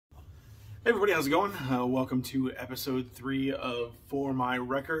Hey everybody, how's it going? Welcome to episode 3 of For My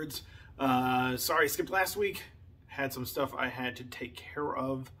Records. Sorry I skipped last week. Had some stuff I had to take care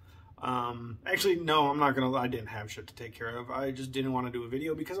of. Actually, no, I'm not gonna lie, I didn't have shit to take care of. I just didn't want to do a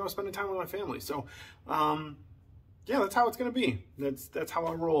video because I was spending time with my family. So, yeah, that's how it's gonna be. That's how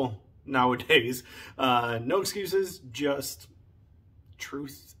I roll nowadays. No excuses, just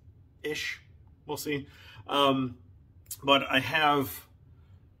truth-ish. We'll see. But I have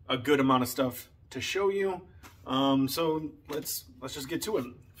a good amount of stuff to show you. So let's just get to it.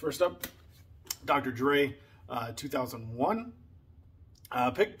 First up, Dr. Dre, 2001.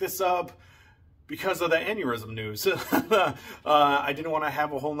 Picked this up because of the aneurysm news. I didn't want to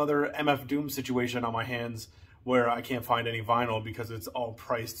have a whole nother MF Doom situation on my hands where I can't find any vinyl because it's all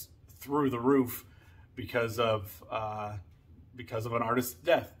priced through the roof because of an artist's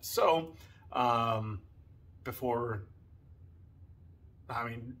death. So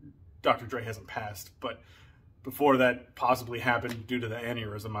Dr. Dre hasn't passed, but before that possibly happened due to the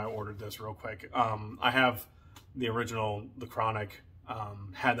aneurysm, I ordered this real quick. I have the original, The Chronic,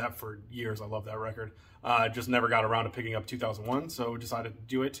 had that for years. I love that record. Just never got around to picking up 2001, so decided to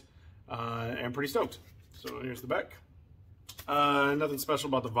do it, and pretty stoked. So here's the back. Nothing special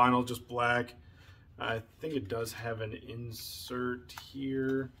about the vinyl, just black. I think it does have an insert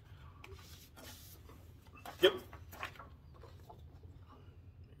here. Yep.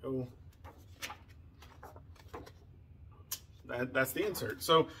 Oh, that's the insert.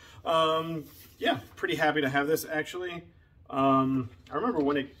 So, yeah, pretty happy to have this, actually. I remember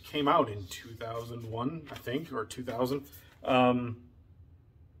when it came out in 2001, I think, or 2000. 99,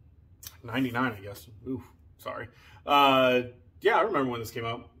 I guess. Ooh, sorry. Yeah, I remember when this came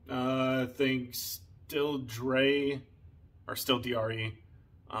out. I think Still Dre, or Still DRE,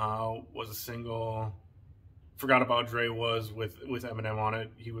 was a single. Forgot About Dre was with Eminem on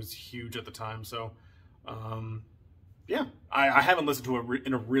it. He was huge at the time. So, yeah, I haven't listened to it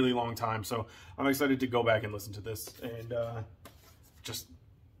in a really long time. So I'm excited to go back and listen to this and just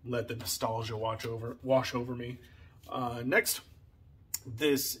let the nostalgia wash over me. Next,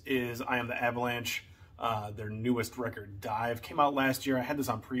 this is I Am the Avalanche, their newest record, Dive. Came out last year. I had this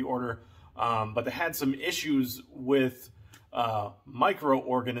on pre-order, but they had some issues with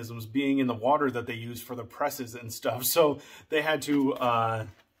microorganisms being in the water that they use for the presses and stuff. So they had to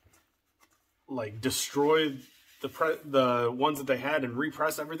like destroy the ones that they had and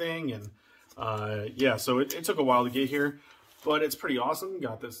repress everything. And yeah, so it took a while to get here, but it's pretty awesome.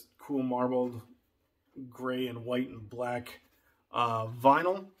 Got this cool marbled gray and white and black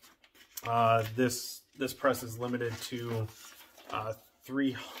vinyl. This press is limited to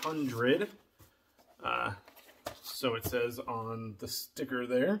 300. So it says on the sticker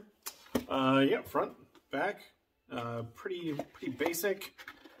there. Yeah, front, back, pretty basic,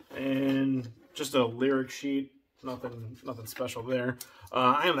 and just a lyric sheet. Nothing special there.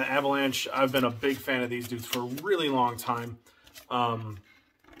 I Am the Avalanche. I've been a big fan of these dudes for a really long time.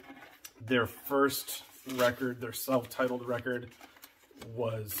 Their first record, their self-titled record,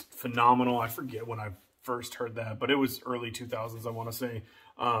 was phenomenal. I forget when I first heard that, but it was early 2000s, I want to say.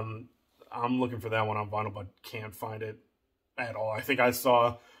 I'm looking for that one on vinyl, but can't find it at all. I think I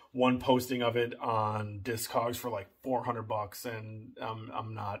saw one posting of it on Discogs for like $400, and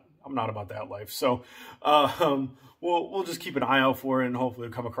I'm not about that life. So we'll just keep an eye out for it, and hopefully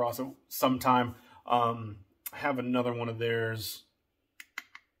we'll come across it sometime. I have another one of theirs.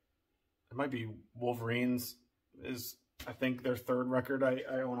 It might be Wolverines, is I think their third record I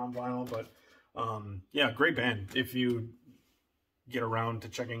own on vinyl. But yeah, great band. If you get around to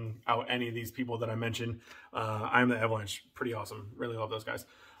checking out any of these people that I mentioned, I Am the Avalanche, pretty awesome. Really love those guys.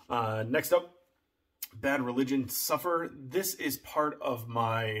 Next up, Bad Religion, Suffer. This is part of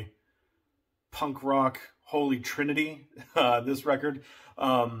my punk rock holy trinity, this record.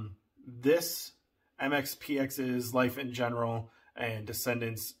 This, MXPX's Life in General, and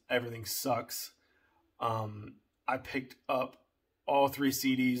Descendants, Everything Sucks. I picked up all 3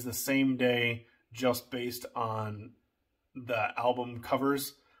 CDs the same day, just based on the album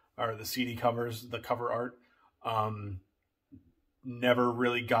covers, or the CD covers, the cover art. Never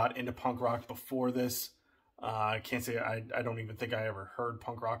really got into punk rock before this. I can't say, I don't even think I ever heard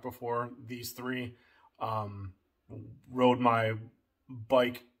punk rock before these 3. Rode my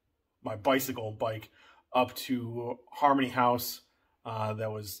bicycle bike up to Harmony House,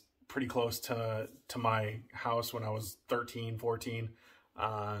 that was pretty close to my house when I was 13, 14.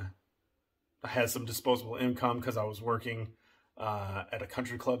 I had some disposable income because I was working at a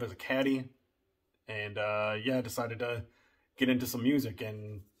country club as a caddy, and yeah, I decided to get into some music,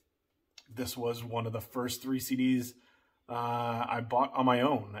 and this was one of the first 3 CDs I bought on my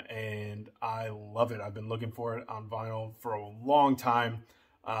own, and I love it. I've been looking for it on vinyl for a long time,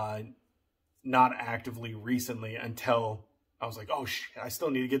 not actively recently until I was like, oh shit, I still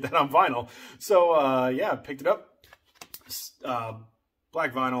need to get that on vinyl. So yeah, picked it up.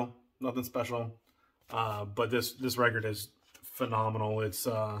 Black vinyl, nothing special, but this record is phenomenal. It's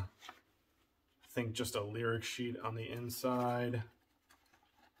I think just a lyric sheet on the inside.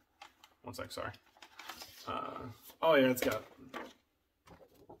 One sec, sorry. Oh yeah, it's got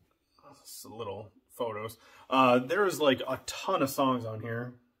little photos. There's like a ton of songs on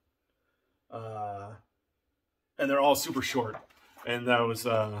here, and they're all super short. And that was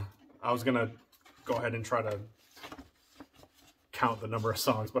I was gonna go ahead and try to count the number of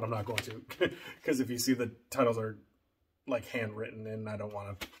songs, but I'm not going to, because if you see, the titles are like handwritten, and I don't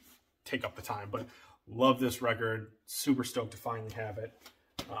want to take up the time. But love this record. Super stoked to finally have it.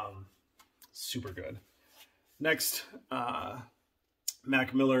 Super good. Next,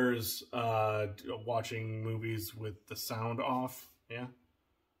 Mac Miller's watching movies with the sound off. Yeah.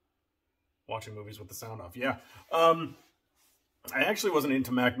 Watching movies with the sound off. Yeah. I actually wasn't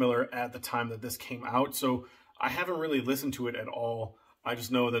into Mac Miller at the time that this came out, so I haven't really listened to it at all. I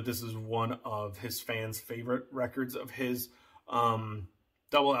just know that this is one of his fans' favorite records of his.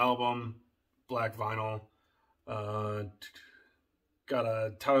 Double album, black vinyl. Got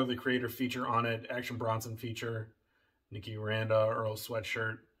a Tyler, the Creator feature on it, Action Bronson feature, Nicky Randa, Earl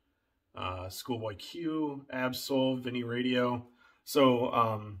Sweatshirt, Schoolboy Q, Ab-Soul, Vinny Radio. So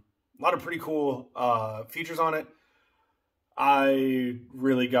a lot of pretty cool features on it. I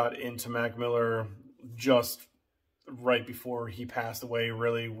really got into Mac Miller just right before he passed away,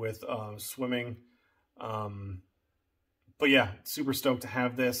 really, with Swimming. But yeah, super stoked to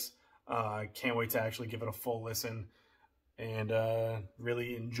have this. Can't wait to actually give it a full listen and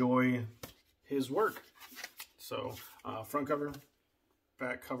really enjoy his work. So front cover,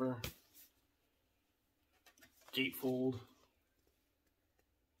 back cover, gatefold.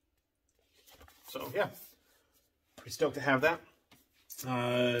 So yeah, pretty stoked to have that.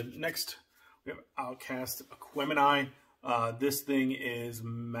 Next, we have Outkast Aquemini. This thing is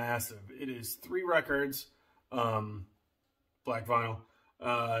massive. It is 3 records, black vinyl.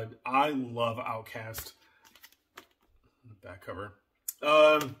 I love Outkast. Back cover.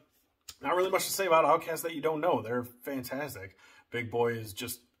 Not really much to say about Outkast that you don't know. They're fantastic. Big Boy is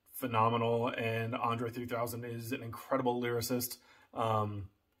just phenomenal, and Andre 3000 is an incredible lyricist.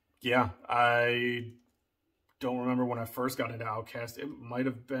 Yeah, I don't remember when I first got into Outkast. It might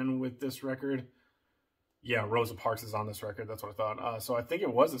have been with this record. Yeah, Rosa Parks is on this record. That's what I thought. So I think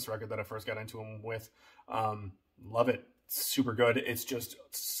it was this record that I first got into him with. Love it. Super good. It's just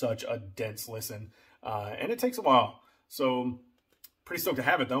such a dense listen. And it takes a while. So pretty stoked to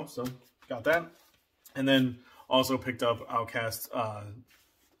have it, though. So got that. And then also picked up Outkast's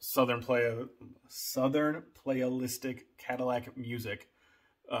Southern Playalistic Cadillac Music.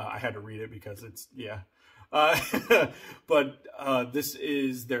 I had to read it because it's, yeah. But this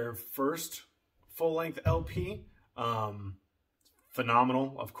is their first full-length LP.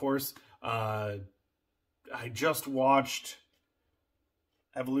 Phenomenal, of course. I just watched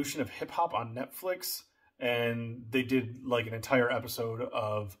Evolution of Hip Hop on Netflix, and they did like an entire episode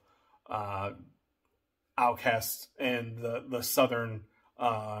of Outkast and the Southern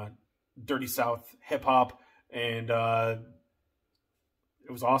Dirty South hip hop, and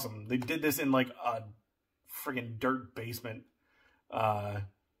it was awesome. They did this in like a friggin' dirt basement,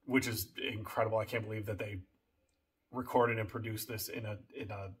 which is incredible. I can't believe that they recorded and produced this in a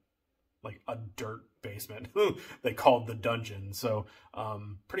like a dirt basement. They called the dungeon. So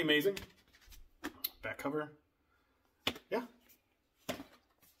pretty amazing. Back cover. Yeah.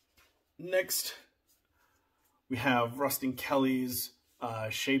 Next, we have Rustin Kelly's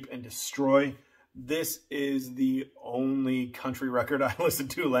Shape and Destroy. This is the only country record I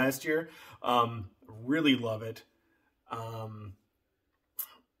listened to last year. Really love it.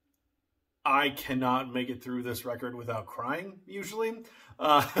 I cannot make it through this record without crying, usually.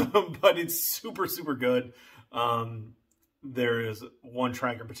 But it's super, super good. There is one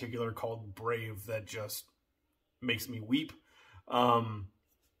track in particular called Brave that just makes me weep.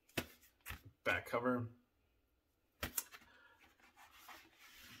 Back cover.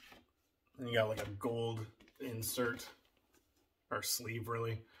 And you got like a gold insert, or sleeve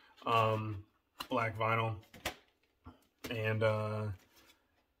really. Black vinyl. And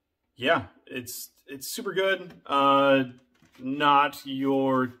yeah, it's super good. Not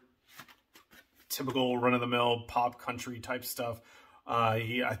your typical run-of-the-mill pop country type stuff.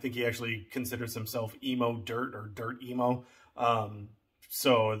 I think he actually considers himself emo dirt, or dirt emo.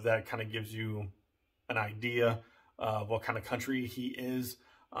 So that kind of gives you an idea. what kind of country he is.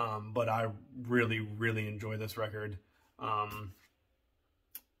 But I really, really enjoy this record.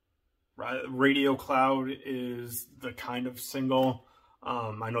 Radio Cloud is the kind of single.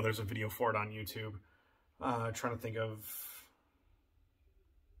 I know there's a video for it on YouTube. Trying to think of...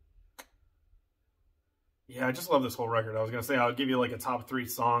 Yeah, I just love this whole record. I was going to say I'll give you like a top 3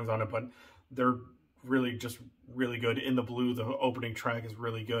 songs on it, but they're really just really good. In the Blue, the opening track is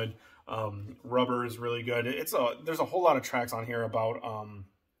really good. Rubber is really good. There's a whole lot of tracks on here about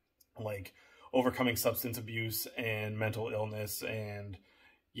like overcoming substance abuse and mental illness, and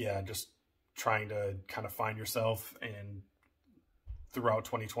yeah, just trying to kind of find yourself. And throughout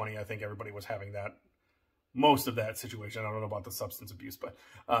 2020, I think everybody was having most of that situation. I don't know about the substance abuse, but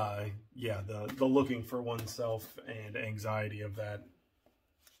yeah, the looking for oneself and anxiety of that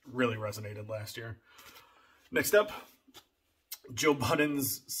really resonated last year. Next up, Joe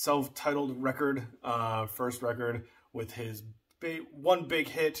Budden's self-titled record, first record with his one big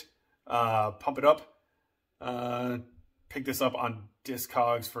hit, Pump It Up. Picked this up on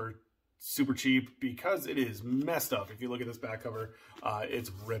Discogs for super cheap because it is messed up. If you look at this back cover,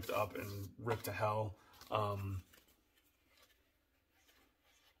 it's ripped up and ripped to hell.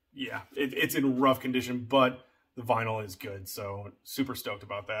 Yeah, it's in rough condition, but the vinyl is good, so super stoked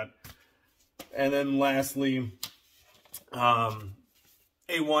about that. And then lastly, A1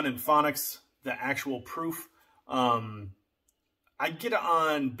 and Phonics, the actual proof. I get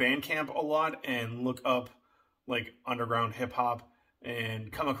on Bandcamp a lot and look up like underground hip hop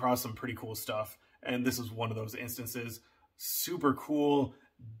and come across some pretty cool stuff. And this is one of those instances. Super cool,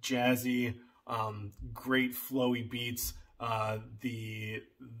 jazzy, great flowy beats. The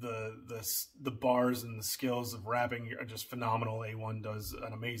bars and the skills of rapping are just phenomenal. A1 does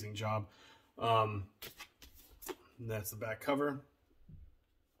an amazing job. That's the back cover.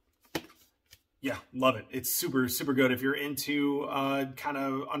 Yeah, love it. It's super, super good. If you're into kind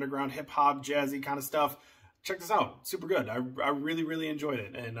of underground hip hop, jazzy kind of stuff, check this out. Super good. I really, really enjoyed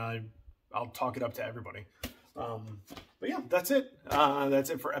it, and I'll talk it up to everybody. But yeah, that's it.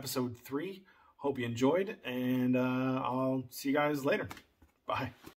 That's it for episode 3. Hope you enjoyed, and I'll see you guys later. Bye.